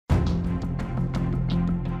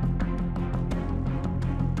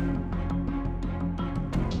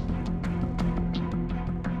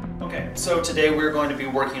So today we're going to be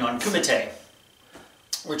working on Kumite,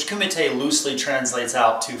 which Kumite loosely translates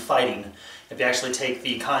out to fighting. If you actually take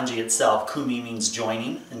the kanji itself, Kumi means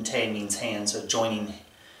joining and Te means hands, so joining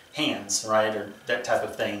hands, right, or that type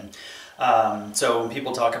of thing. So when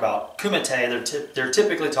people talk about Kumite, they're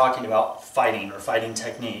typically talking about fighting or fighting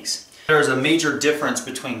techniques. There's a major difference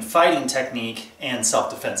between fighting technique and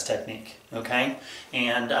self-defense technique, okay?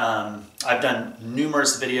 And I've done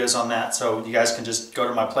numerous videos on that, so you guys can just go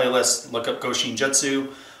to my playlist, look up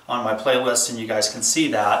Ninjutsu on my playlist, and you guys can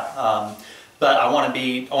see that. But I want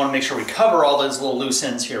to make sure we cover all those little loose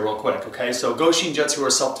ends here real quick, okay? So Ninjutsu or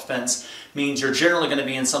self-defense means you're generally going to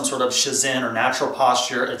be in some sort of shizen or natural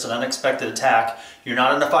posture. It's an unexpected attack. You're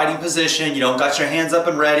not in a fighting position. You don't got your hands up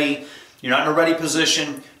and ready. You're not in a ready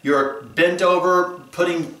position. You're bent over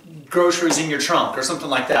putting groceries in your trunk or something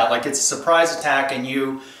like that. Like it's a surprise attack and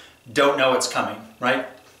you don't know it's coming, right?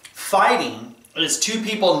 Fighting is two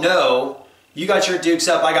people know, you got your dukes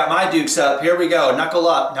up, I got my dukes up, here we go, knuckle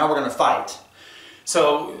up, now we're going to fight.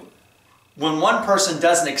 So when one person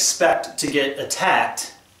doesn't expect to get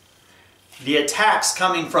attacked, the attacks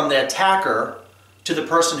coming from the attacker to the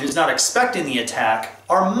person who's not expecting the attack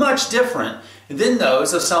are much different than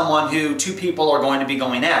those of someone who two people are going to be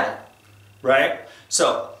going at it, right?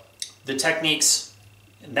 So the techniques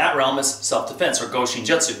in that realm is self-defense or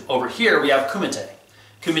Ninjutsu. Over here we have Kumite.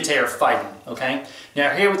 Kumite are fighting, okay?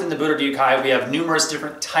 Now here within the Budo we have numerous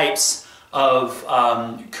different types of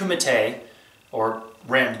Kumite or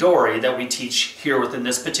Randori that we teach here within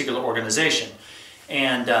this particular organization.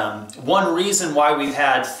 And one reason why we've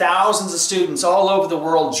had thousands of students all over the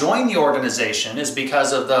world join the organization is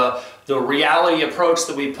because of the reality approach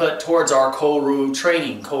that we put towards our Koryu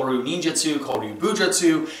training, Koryu Ninjutsu, Koryu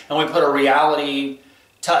Bujutsu, and we put a reality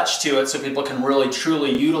touch to it so people can really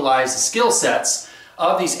truly utilize the skill sets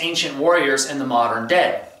of these ancient warriors in the modern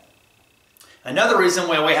day. Another reason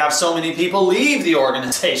why we have so many people leave the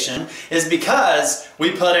organization is because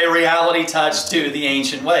we put a reality touch to the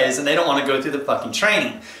ancient ways and they don't want to go through the fucking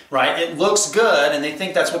training, right? It looks good and they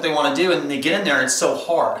think that's what they want to do and then they get in there and it's so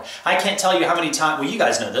hard. I can't tell you how many times, well you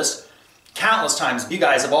guys know this, countless times you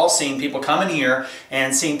guys have all seen people come in here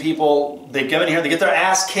and seen people, they go in here, they get their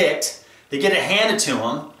ass kicked, they get it handed to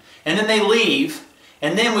them, and then they leave,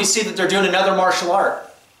 and then we see that they're doing another martial art.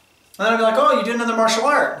 And then I'll be like, oh, you doing another martial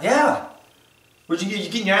art? Yeah. Would you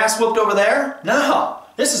getting your ass whooped over there? No,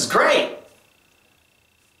 this is great.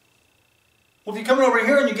 Well, if you're coming over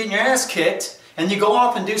here and you're getting your ass kicked and you go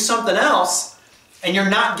off and do something else and you're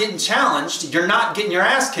not getting challenged, you're not getting your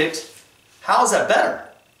ass kicked, how is that better?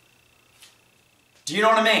 Do you know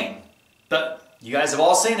what I mean? But you guys have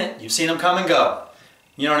all seen it. You've seen them come and go.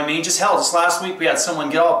 You know what I mean? Just last week we had someone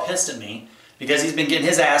get all pissed at me because he's been getting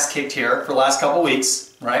his ass kicked here for the last couple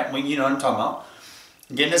weeks, right? Well, you know what I'm talking about.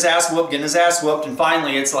 Getting his ass whooped, and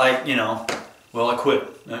finally it's like, you know, well, I quit.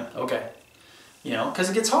 Okay. You know, because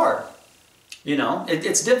it gets hard. You know,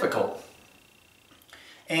 it's difficult.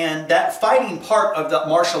 And that fighting part of the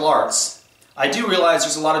martial arts, I do realize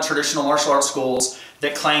there's a lot of traditional martial arts schools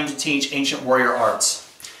that claim to teach ancient warrior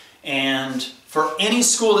arts. And for any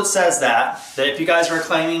school that says that if you guys are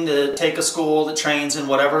claiming to take a school that trains in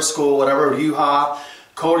whatever school, whatever Ryuha,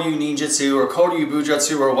 Koryu Ninjutsu or Koryu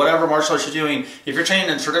Bujutsu or whatever martial arts you're doing, if you're training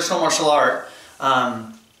in traditional martial art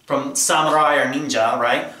from samurai or ninja,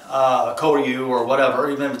 right, Koryu or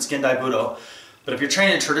whatever, even if it's Gendai Budo, but if you're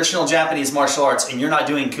training in traditional Japanese martial arts and you're not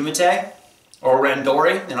doing Kumite or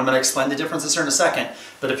Randori, and I'm going to explain the differences here in a second,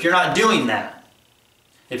 but if you're not doing that,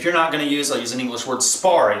 if you're not going to use, I'll use an English word,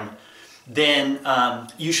 sparring, then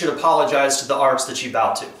you should apologize to the arts that you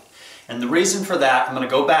bow to. And the reason for that, I'm going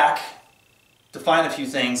to go back, define a few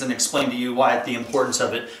things, and explain to you why the importance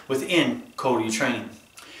of it within Koryu training.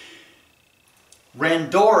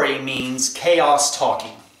 Randori means chaos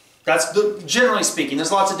talking. That's generally speaking.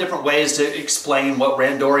 There's lots of different ways to explain what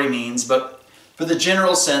Randori means, but for the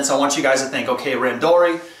general sense, I want you guys to think, okay,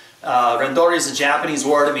 Randori is a Japanese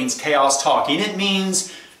word. It means chaos talking. It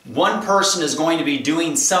means one person is going to be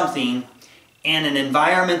doing something in an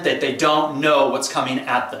environment that they don't know what's coming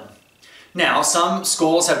at them. Now, some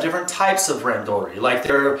schools have different types of Randori. Like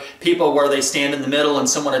there are people where they stand in the middle and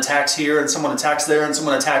someone attacks here and someone attacks there and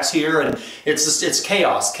someone attacks here, and it's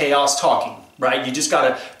chaos talking, right? You just got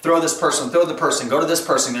to throw this person, throw the person, go to this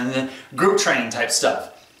person, and then group training type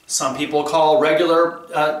stuff. Some people call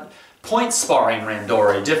regular point sparring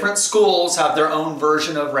Randori. Different schools have their own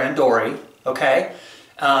version of Randori, okay?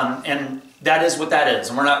 And that is what that is,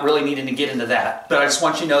 and we're not really needing to get into that. But I just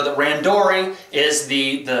want you to know that Randori is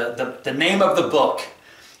the name of the book.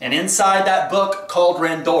 And inside that book called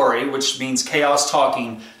Randori, which means chaos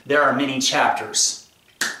talking, there are many chapters.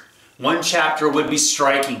 One chapter would be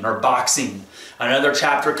striking or boxing. Another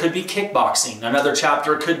chapter could be kickboxing. Another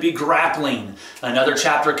chapter could be grappling. Another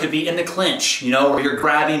chapter could be in the clinch, you know, where you're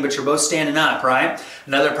grabbing but you're both standing up, right?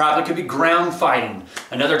 Another chapter could be ground fighting.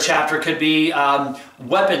 Another chapter could be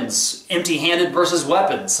weapons, empty-handed versus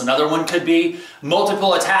weapons. Another one could be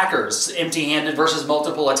multiple attackers, empty-handed versus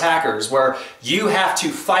multiple attackers, where you have to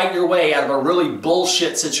fight your way out of a really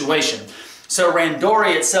bullshit situation. So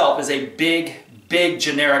Randori itself is a big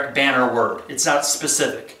generic banner word. It's not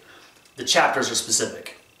specific. The chapters are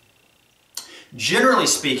specific. Generally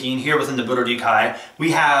speaking, here within the Budo Kai,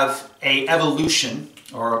 we have a evolution,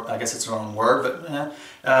 or I guess it's the wrong word, but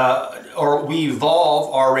or we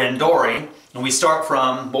evolve our Randori, and we start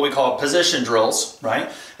from what we call position drills,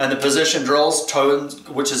 right? And the position drills,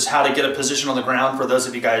 which is how to get a position on the ground for those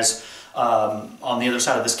of you guys on the other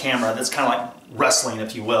side of this camera. That's kind of like wrestling,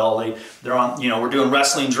 if you will. They're on, you know, we're doing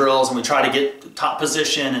wrestling drills and we try to get top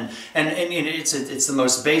position, and it's the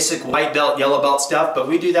most basic white belt, yellow belt stuff, but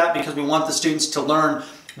we do that because we want the students to learn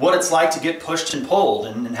what it's like to get pushed and pulled,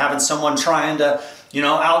 and having someone trying to, you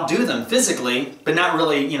know, outdo them physically, but not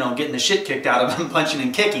really, you know, getting the shit kicked out of them, punching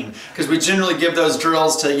and kicking, because we generally give those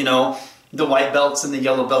drills to, you know, the white belts and the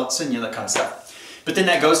yellow belts and, you know, that kind of stuff. But then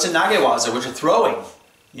that goes to nagewaza, which are throwing.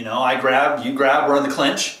 You know, I grab, you grab, we're in the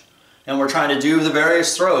clinch, and we're trying to do the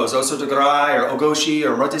various throws, osotogarai, or ogoshi,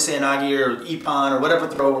 or rotei nagi, or ipan, or whatever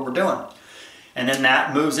throw we're doing. And then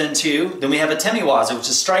that moves into, then we have a temiwaza, which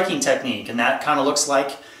is striking technique, and that kind of looks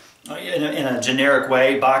like, in a generic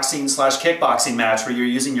way, boxing / kickboxing match, where you're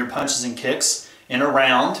using your punches and kicks in a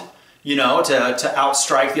round, you know, to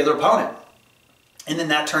outstrike the other opponent. And then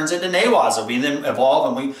that turns into newaza. We then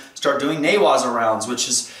evolve and we start doing newaza rounds, which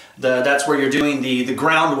is that's where you're doing the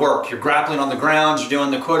groundwork. You're grappling on the ground. You're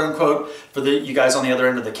doing the quote-unquote, for you guys on the other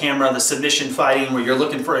end of the camera, the submission fighting, where you're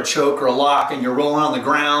looking for a choke or a lock and you're rolling on the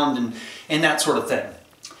ground and that sort of thing.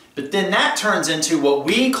 But then that turns into what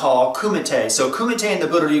we call kumite. So kumite in the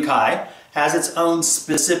Budo Kai has its own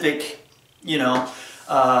specific, you know,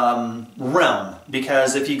 realm.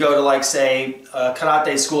 Because if you go to, like, say, a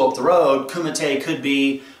karate school up the road, kumite could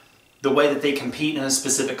be the way that they compete in a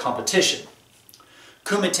specific competition.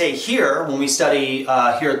 Kumite here, when we study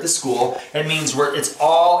here at this school, it means it's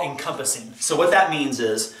all encompassing. So what that means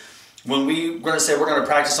is, when we're going to say we're going to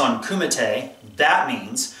practice on kumite, that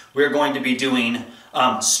means we're going to be doing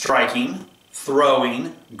striking,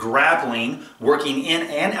 throwing, grappling, working in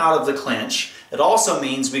and out of the clinch. It also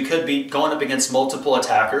means we could be going up against multiple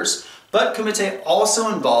attackers, but kumite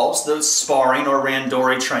also involves the sparring or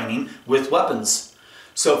randori training with weapons.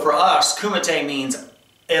 So for us, kumite means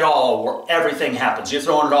it all, where everything happens. You're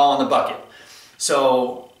throwing it all in the bucket.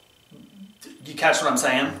 So you catch what I'm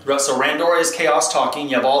saying? So randori is chaos talking.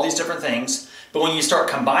 You have all these different things. But when you start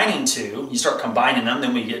combining them,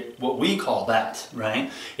 then we get what we call that, right?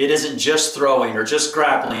 It isn't just throwing or just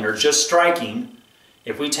grappling or just striking.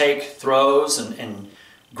 If we take throws and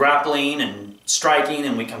grappling and striking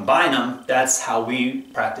and we combine them, that's how we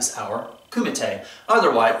practice our kumite.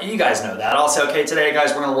 Otherwise, you guys know that. I'll say, okay, today,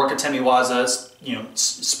 guys, we're going to work a temiwaza, you know,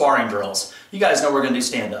 sparring drills. You guys know we're going to do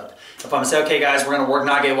stand-up. If I'm going to say, okay, guys, we're going to work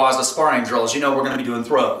nagewaza sparring drills, you know we're going to be doing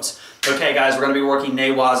throws. Okay, guys, we're going to be working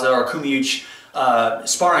newaza or kumyuchi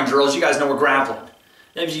sparring drills, you guys know we're grappling.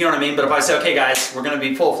 You know what I mean? But if I say, okay, guys, we're going to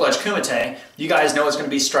be full-fledged kumite, you guys know it's going to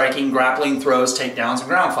be striking, grappling, throws, takedowns, and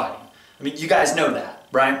ground fighting. I mean, you guys know that,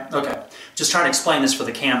 right? Okay. Just trying to explain this for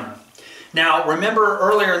the camera. Now, remember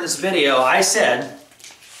earlier in this video, I said,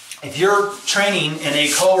 if you're training in a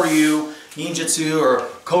Koryu Ninjutsu or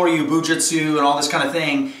Koryu Bujutsu and all this kind of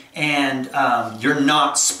thing, and you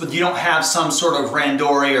don't have some sort of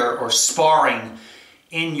randori or sparring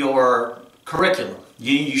in your curriculum,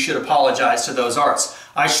 you should apologize to those arts.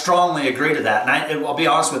 I strongly agree to that, and I'll be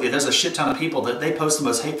honest with you, there's a shit ton of people that they post the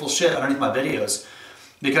most hateful shit underneath my videos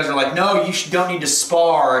because they're like, no, you don't need to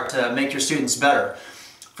spar to make your students better.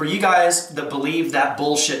 For you guys that believe that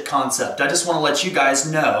bullshit concept, I just want to let you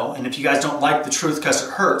guys know, and if you guys don't like the truth because it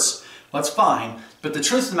hurts, well, that's fine, but the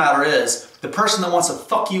truth of the matter is, the person that wants to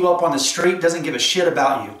fuck you up on the street doesn't give a shit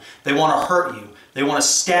about you. They want to hurt you. They want to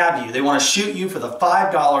stab you. They want to shoot you for the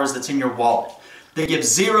 $5 that's in your wallet. They give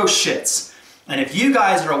zero shits. And if you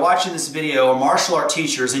guys that are watching this video are martial art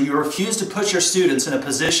teachers and you refuse to put your students in a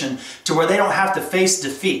position to where they don't have to face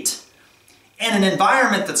defeat in an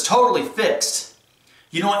environment that's totally fixed,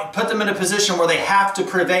 you don't put them in a position where they have to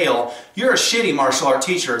prevail, you're a shitty martial art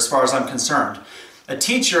teacher as far as I'm concerned. A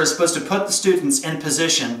teacher is supposed to put the students in a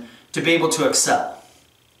position to be able to excel.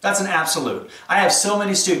 That's an absolute. I have so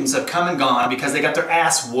many students that have come and gone because they got their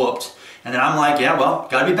ass whooped And then I'm like, yeah, well,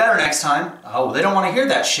 gotta be better next time. Oh, they don't want to hear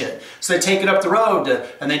that shit. So they take it up the road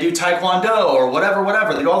and they do Taekwondo or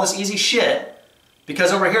whatever. They do all this easy shit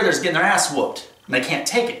because over here they're just getting their ass whooped and they can't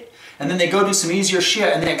take it. And then they go do some easier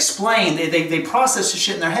shit and they explain, they process the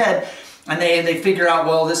shit in their head and they figure out,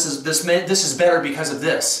 well, this is better because of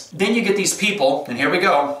this. Then you get these people, and here we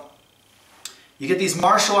go. You get these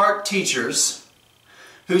martial art teachers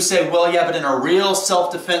who say, well, yeah, but in a real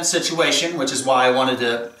self-defense situation, which is why I wanted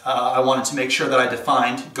to make sure that I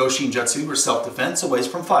defined Goshin Jutsu, or self-defense, away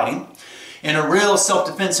from fighting. In a real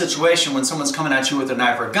self-defense situation, when someone's coming at you with a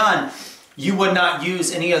knife or a gun, you would not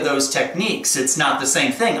use any of those techniques. It's not the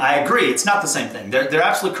same thing. I agree, it's not the same thing. They're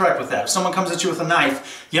absolutely correct with that. If someone comes at you with a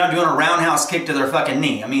knife, you're not doing a roundhouse kick to their fucking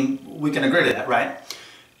knee. I mean, we can agree to that, right?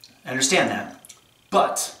 I understand that.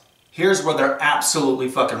 But here's where they're absolutely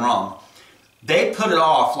fucking wrong. They put it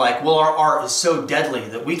off like, well, our art is so deadly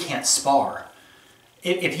that we can't spar.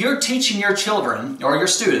 If you're teaching your children or your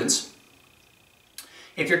students,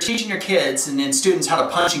 if you're teaching your kids and students how to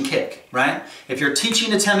punch and kick, right? If you're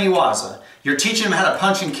teaching a temiwaza, you're teaching them how to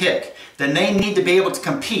punch and kick, then they need to be able to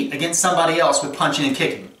compete against somebody else with punching and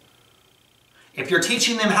kicking. If you're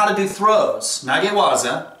teaching them how to do throws,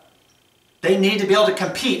 nagewaza, they need to be able to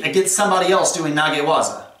compete against somebody else doing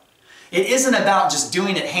nagewaza. It isn't about just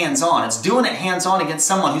doing it hands-on. It's doing it hands-on against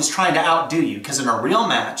someone who's trying to outdo you. Because in a real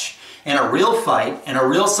match, in a real fight, in a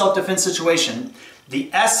real self-defense situation, the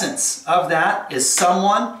essence of that is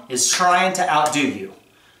someone is trying to outdo you.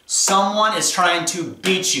 Someone is trying to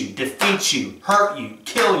beat you, defeat you, hurt you,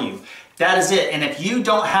 kill you. That is it. And if you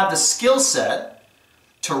don't have the skill set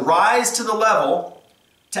to rise to the level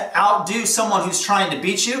to outdo someone who's trying to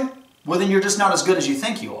beat you, well, then you're just not as good as you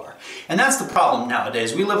think you are. And that's the problem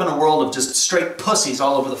nowadays. We live in a world of just straight pussies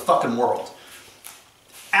all over the fucking world.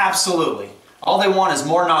 Absolutely. All they want is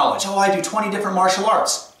more knowledge. Oh, I do 20 different martial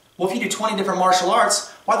arts. Well, if you do 20 different martial arts,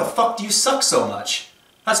 why the fuck do you suck so much?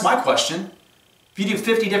 That's my question. If you do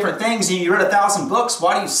 50 different things and you read 1,000 books,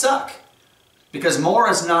 why do you suck? Because more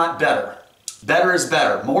is not better. Better is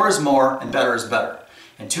better. More is more, and better is better.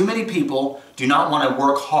 And too many people do not want to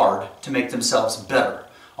work hard to make themselves better.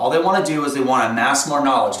 All they want to do is they want to amass more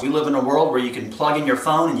knowledge. We live in a world where you can plug in your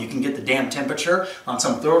phone and you can get the damn temperature on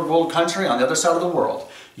some third world country on the other side of the world.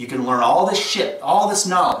 You can learn all this shit, all this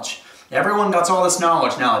knowledge. Everyone got all this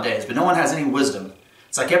knowledge nowadays, but no one has any wisdom.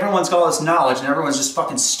 It's like everyone's got all this knowledge and everyone's just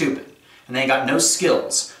fucking stupid. And they got no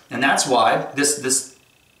skills. And that's why this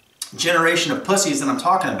generation of pussies that I'm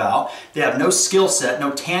talking about, they have no skill set,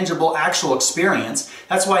 no tangible actual experience.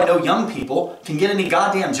 That's why no young people can get any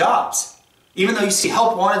goddamn jobs. Even though you see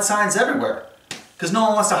help wanted signs everywhere. Because no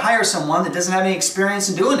one wants to hire someone that doesn't have any experience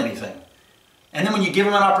in doing anything. And then when you give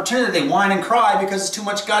them an opportunity, they whine and cry because it's too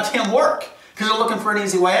much goddamn work. Because they're looking for an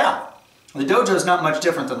easy way out. The dojo is not much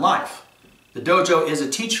different than life. The dojo is a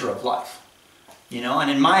teacher of life. You know,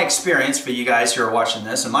 and in my experience, for you guys who are watching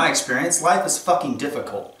this, in my experience, life is fucking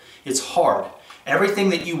difficult. It's hard. Everything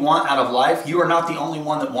that you want out of life, you are not the only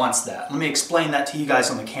one that wants that. Let me explain that to you guys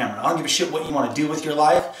on the camera. I don't give a shit what you want to do with your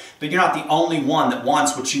life, but you're not the only one that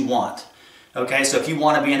wants what you want. Okay, so if you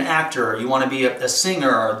want to be an actor, or you want to be a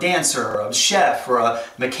singer, or a dancer, or a chef, or a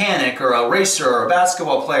mechanic, or a racer, or a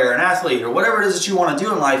basketball player, an athlete, or whatever it is that you want to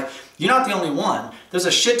do in life, you're not the only one. There's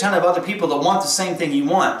a shit ton of other people that want the same thing you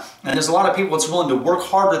want. And there's a lot of people that's willing to work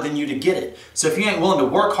harder than you to get it. So if you ain't willing to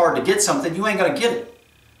work hard to get something, you ain't going to get it.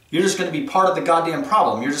 You're just going to be part of the goddamn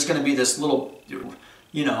problem. You're just going to be this little,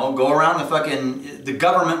 you know, go around the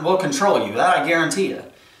government will control you. That I guarantee you.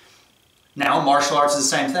 Now, martial arts is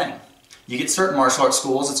the same thing. You get certain martial arts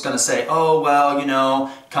schools, it's going to say, oh, well, you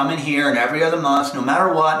know, come in here and every other month, no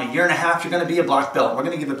matter what, in a year and a half, you're going to be a black belt. We're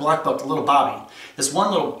going to give a black belt to little Bobby.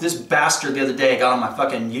 This bastard the other day got on my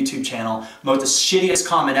fucking YouTube channel, wrote the shittiest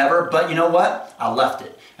comment ever, but you know what? I left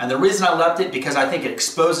it. And the reason I left it, because I think it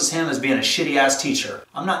exposes him as being a shitty-ass teacher.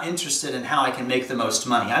 I'm not interested in how I can make the most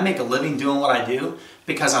money. I make a living doing what I do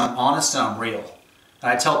because I'm honest and I'm real.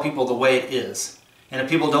 And I tell people the way it is. And if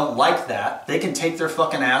people don't like that, they can take their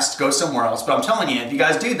fucking ass to go somewhere else. But I'm telling you, if you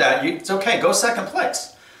guys do that, it's okay, go second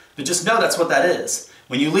place. But just know that's what that is.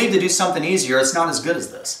 When you leave to do something easier, it's not as good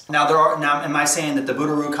as this. Now, am I saying that the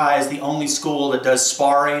Budo is the only school that does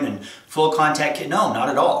sparring and full contact? No, not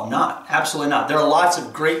at all. I'm not. Absolutely not. There are lots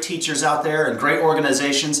of great teachers out there and great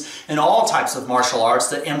organizations in all types of martial arts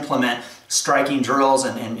that implement striking drills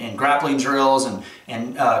and grappling drills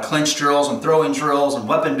and clinch drills and throwing drills and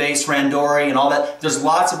weapon-based Randori and all that. There's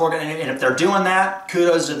lots of and if they're doing that,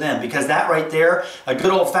 kudos to them, because that right there, a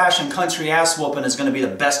good old-fashioned country ass whooping is going to be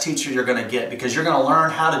the best teacher you're going to get, because you're going to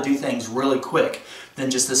learn how to do things really quick. than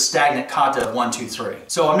just this stagnant kata of 1, 2, 3.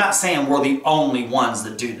 So I'm not saying we're the only ones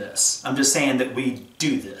that do this. I'm just saying that we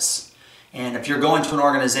do this. And if you're going to an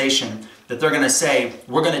organization that they're going to say,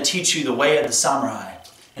 we're going to teach you the way of the samurai,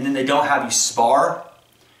 and then they don't have you spar,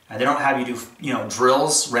 and they don't have you do, you know,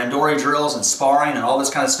 drills, Randori drills and sparring and all this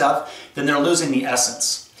kind of stuff, then they're losing the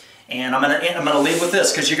essence. And I'm gonna leave with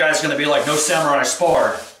this, because you guys are gonna be like, no samurai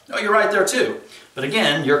sparred. No, you're right there too. But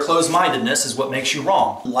again, your closed-mindedness is what makes you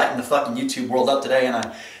wrong. Lighten the fucking YouTube world up today,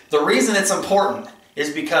 and the reason it's important is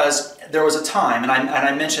because there was a time, and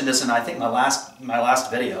I mentioned this in I think my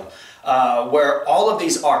last video, where all of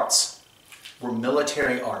these arts were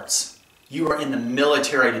military arts. You were in the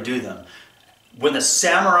military to do them. When the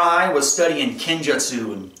samurai was studying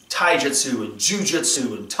Kinjutsu and Taijutsu and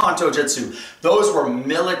Jujutsu and Tantojutsu, those were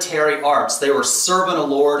military arts. They were serving a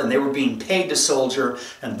lord and they were being paid to soldier,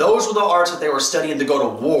 and those were the arts that they were studying to go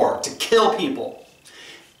to war, to kill people.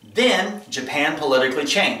 Then Japan politically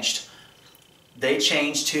changed. They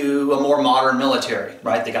changed to a more modern military,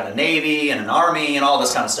 right? They got a navy and an army and all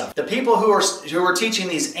this kind of stuff. The people who were teaching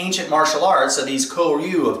these ancient martial arts, so these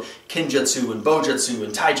Koryu of Kinjutsu and Bujutsu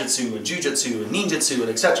and Taijutsu and Jujutsu and Ninjutsu and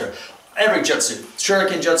etc. Every jutsu,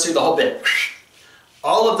 shuriken jutsu, the whole bit.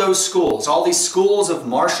 All of those schools, all these schools of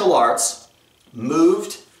martial arts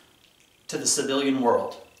moved to the civilian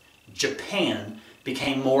world. Japan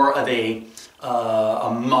became more of a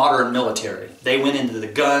modern military. They went into the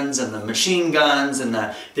guns and the machine guns and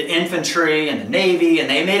the infantry and the navy, and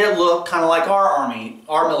they made it look kind of like our army,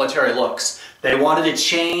 our military looks. They wanted to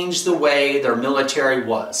change the way their military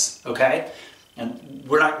was, okay? And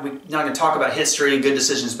we're not going to talk about history, good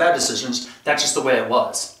decisions, bad decisions. That's just the way it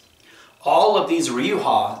was. All of these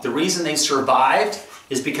Ryuha, the reason they survived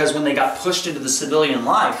is because when they got pushed into the civilian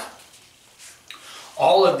life,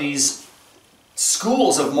 all of these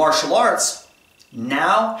schools of martial arts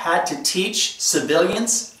now had to teach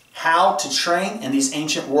civilians how to train in these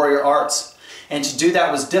ancient warrior arts. And to do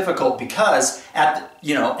that was difficult because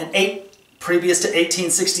previous to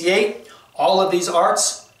 1868, all of these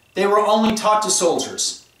arts, they were only taught to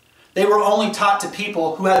soldiers. They were only taught to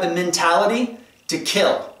people who had the mentality to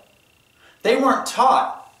kill. They weren't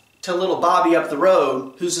taught to little Bobby up the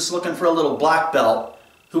road who's just looking for a little black belt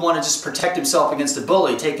who wanted to just protect himself against a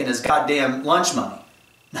bully taking his goddamn lunch money.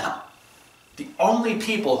 No. The only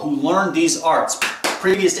people who learned these arts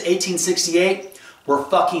previous to 1868 were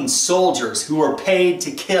fucking soldiers who were paid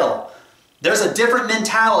to kill. There's a different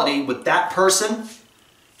mentality with that person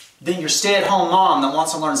than your stay-at-home mom that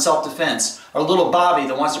wants to learn self-defense, or little Bobby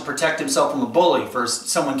that wants to protect himself from a bully for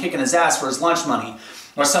someone kicking his ass for his lunch money,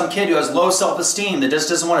 or some kid who has low self-esteem that just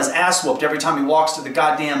doesn't want his ass whooped every time he walks to the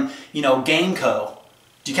goddamn, game co.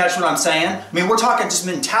 Do you catch what I'm saying? I mean, we're talking just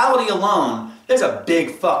mentality alone. There's a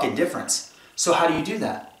big fucking difference. So how do you do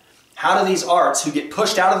that? How do these arts who get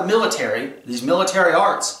pushed out of the military, these military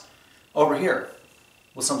arts, over here?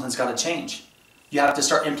 Well, something's got to change. You have to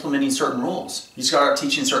start implementing certain rules. You start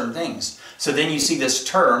teaching certain things. So then you see this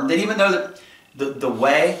term, that even though the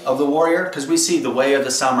way of the warrior, because we see the way of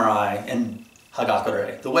the samurai and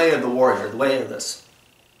Hagakure, the way of the warrior, the way of this.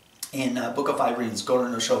 In Book of Five Rings,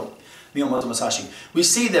 Goron no Sho, Miyamoto Musashi, we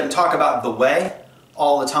see them talk about the way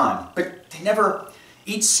all the time. But they never,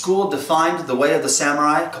 each school defined the way of the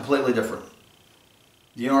samurai completely different.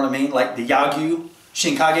 You know what I mean? Like the Yagyu,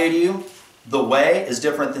 Shinkage Ryu, the way is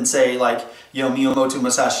different than say like, Miyamoto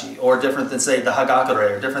Musashi, or different than say the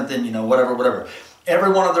Hagakure, or different than, whatever.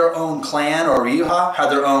 Every one of their own clan or Ryuha had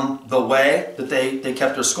their own, the way that they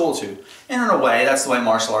kept their school to. And in a way, that's the way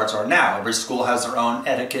martial arts are now. Every school has their own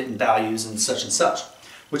etiquette and values and such,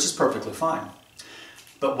 which is perfectly fine.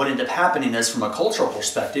 But what ended up happening is, from a cultural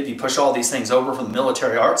perspective, you push all these things over from the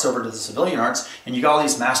military arts over to the civilian arts, and you got all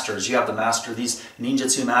these masters. You have these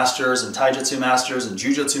ninjutsu masters, and taijutsu masters, and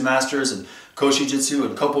jujutsu masters, and koshijutsu,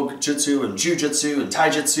 and kopojutsu, and jujutsu, and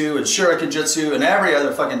taijutsu, and shuriken jutsu, and every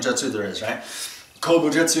other fucking jutsu there is, right?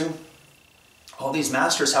 Kobujutsu. All these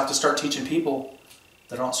masters have to start teaching people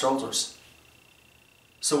that aren't soldiers.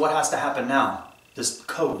 So what has to happen now? This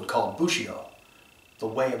code called Bushido, the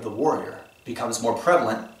way of the warrior, becomes more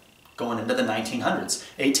prevalent going into the 1900s.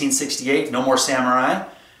 1868, no more samurai,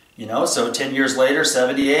 so 10 years later,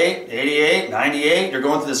 78, 88, 98, you're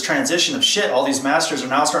going through this transition of shit. All these masters are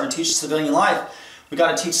now starting to teach civilian life. We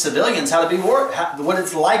got to teach civilians how to be what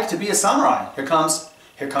it's like to be a samurai. Here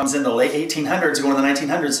comes in the late 1800s, going to the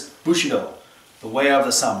 1900s, Bushido, the way of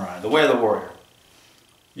the samurai, the way of the warrior.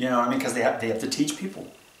 You know what I mean? Because they have to teach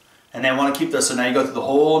people. And they want to keep this. So now you go through the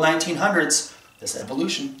whole 1900s, this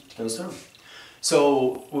evolution goes through.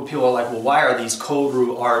 So when people are like, well, why are these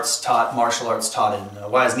Koryu arts taught, martial arts taught in,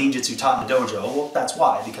 why is Ninjutsu taught in the dojo? Well, that's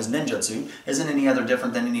why, because Ninjutsu isn't any other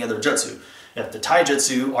different than any other jutsu. If the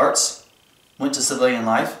Taijutsu arts went to civilian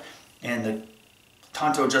life, and the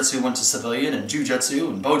Tanto Jutsu went to civilian, and Jujutsu,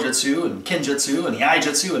 and Bojutsu, and Kinjutsu, and the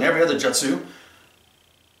Iaijutsu, and every other jutsu,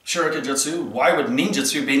 Shuriken Jutsu, why would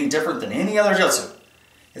Ninjutsu be any different than any other jutsu?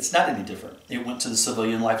 It's not any different. It went to the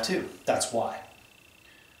civilian life too. That's why.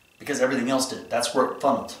 Because everything else did. That's where it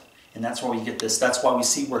funneled. And that's where we get this. That's why we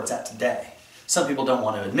see where it's at today. Some people don't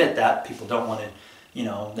want to admit that. People don't want to, you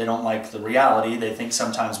know, they don't like the reality. They think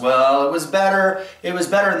sometimes, well, it was better in the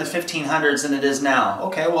 1500s than it is now.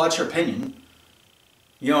 Okay, well, that's your opinion.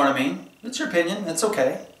 You know what I mean? It's your opinion. It's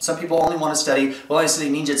okay. Some people only want to study, well, I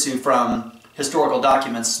study ninjutsu from historical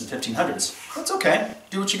documents in the 1500s. That's okay.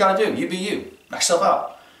 Do what you got to do. You be you. Knock yourself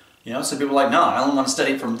out. You know, some people are like, no, I only want to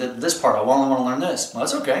study from this part. I only want to learn this. Well,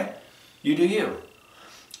 that's okay. You do you.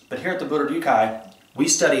 But here at the Budo Ryukai, we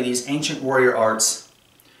study these ancient warrior arts.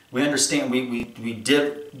 We understand, we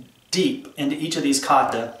dip deep into each of these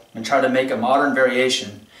kata and try to make a modern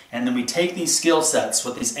variation. And then we take these skill sets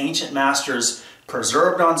with these ancient masters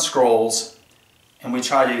preserved on scrolls, and we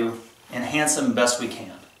try to enhance them best we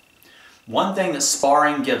can. One thing that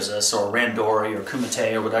sparring gives us, or Randori, or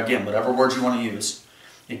Kumite, or again, whatever word you want to use,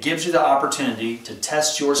 it gives you the opportunity to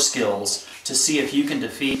test your skills to see if you can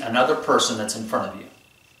defeat another person that's in front of you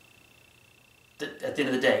at the end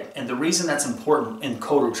of the day. And the reason that's important in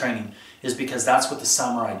Koryu training is because that's what the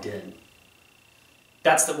samurai did.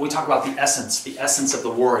 We talk about the essence of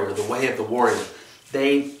the warrior, the way of the warrior.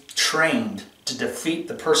 They trained to defeat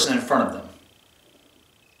the person in front of them.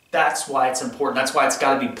 That's why it's important. That's why it's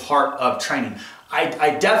got to be part of training.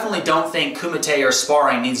 I definitely don't think Kumite or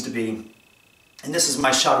sparring needs to be, and this is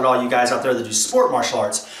my shot at all you guys out there that do sport martial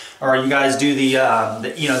arts, or you guys do the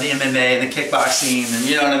MMA and the kickboxing, and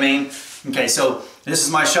you know what I mean? Okay, so this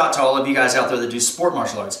is my shot to all of you guys out there that do sport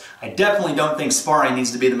martial arts. I definitely don't think sparring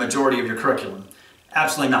needs to be the majority of your curriculum.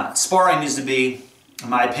 Absolutely not. Sparring needs to be, in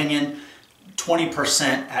my opinion, 20%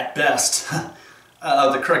 at best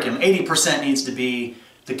of the curriculum. 80% needs to be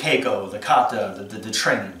the keiko, the kata, the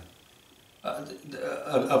training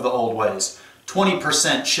of the old ways.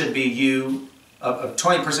 20% should be you.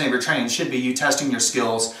 20% of your training should be you testing your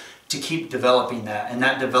skills to keep developing that. And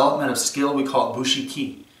that development of skill, we call it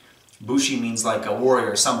bushi-ki. Bushi means like a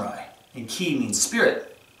warrior, samurai. And ki means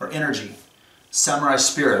spirit or energy. Samurai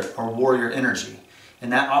spirit or warrior energy.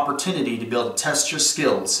 And that opportunity to be able to test your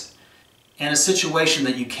skills in a situation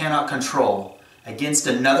that you cannot control against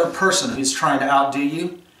another person who's trying to outdo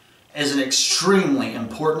you is an extremely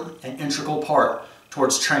important and integral part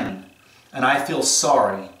towards training. And I feel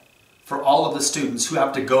sorry for all of the students who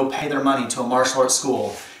have to go pay their money to a martial arts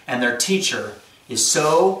school and their teacher is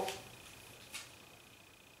so,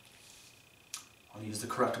 I'll use the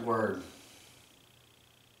correct word,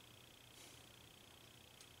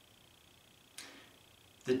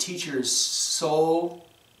 the teacher is so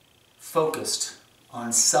focused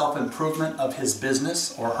on self-improvement of his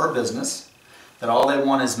business or her business that all they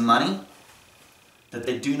want is money, that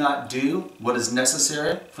they do not do what is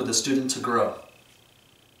necessary for the student to grow.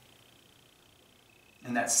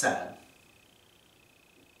 And that's sad.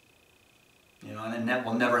 You know, and that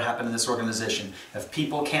will never happen in this organization. If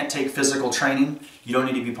people can't take physical training, you don't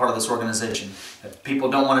need to be part of this organization. If people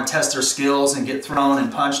don't want to test their skills and get thrown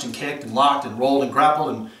and punched and kicked and locked and rolled and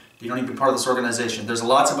grappled, and you don't need to be part of this organization. There's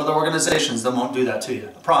lots of other organizations that won't do that to you,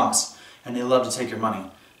 I promise. And they love to take your money.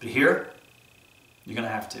 But here, you're going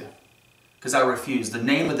to have to. Because I refuse. The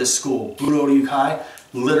name of this school, Budo Ryukai,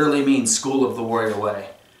 literally means School of the Warrior Way.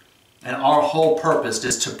 And our whole purpose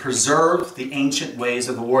is to preserve the ancient ways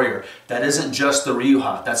of the warrior. That isn't just the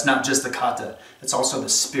ryuha. That's not just the kata. It's also the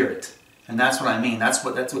spirit. And that's what I mean. That's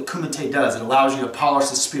what Kumite does. It allows you to polish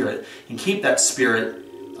the spirit and keep that spirit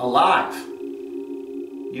alive.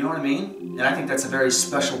 You know what I mean? And I think that's a very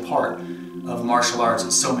special part of martial arts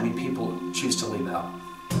that so many people choose to leave out.